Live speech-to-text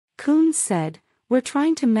Coons said, "We're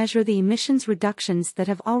trying to measure the emissions reductions that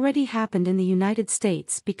have already happened in the United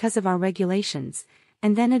States because of our regulations,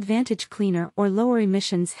 and then advantage cleaner or lower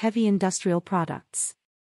emissions heavy industrial products.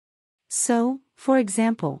 So, for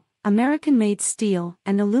example, American-made steel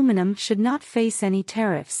and aluminum should not face any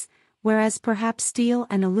tariffs, whereas perhaps steel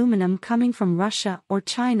and aluminum coming from Russia or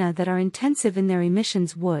China that are intensive in their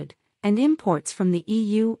emissions would, and imports from the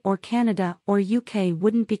EU or Canada or UK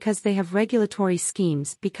wouldn't because they have regulatory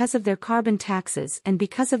schemes because of their carbon taxes and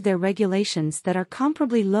because of their regulations that are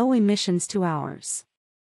comparably low emissions to ours."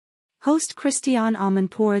 Host Christiane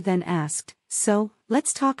Amanpour then asked, "So,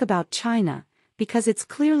 let's talk about China, because it's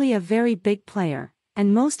clearly a very big player,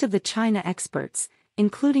 and most of the China experts,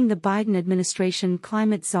 including the Biden administration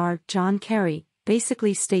climate czar John Kerry,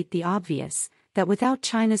 basically state the obvious, that without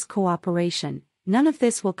China's cooperation, none of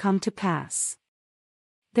this will come to pass.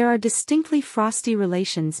 There are distinctly frosty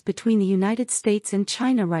relations between the United States and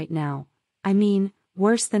China right now, I mean,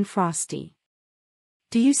 worse than frosty.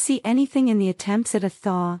 Do you see anything in the attempts at a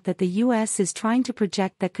thaw that the US is trying to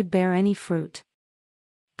project that could bear any fruit?"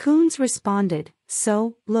 Coons responded,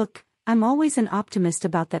 "So, look, I'm always an optimist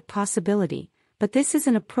about that possibility, but this is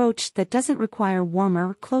an approach that doesn't require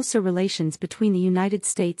warmer, closer relations between the United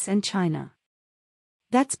States and China.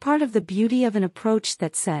 That's part of the beauty of an approach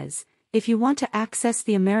that says, if you want to access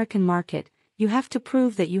the American market, you have to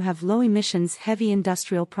prove that you have low emissions heavy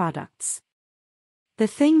industrial products. The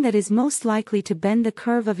thing that is most likely to bend the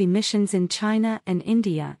curve of emissions in China and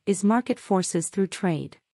India is market forces through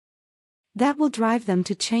trade. That will drive them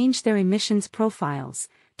to change their emissions profiles,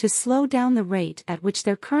 to slow down the rate at which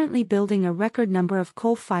they're currently building a record number of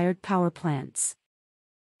coal-fired power plants.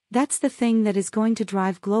 That's the thing that is going to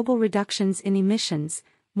drive global reductions in emissions,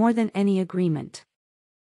 more than any agreement.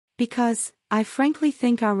 Because, I frankly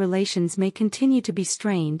think our relations may continue to be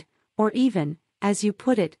strained, or even, as you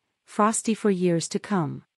put it, frosty for years to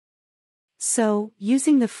come. So,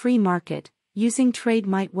 using the free market, using trade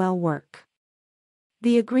might well work.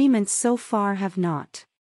 The agreements so far have not."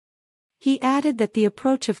 He added that the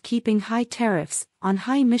approach of keeping high tariffs on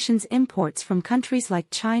high emissions imports from countries like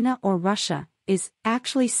China or Russia is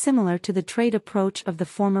actually similar to the trade approach of the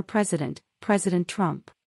former president, President Trump.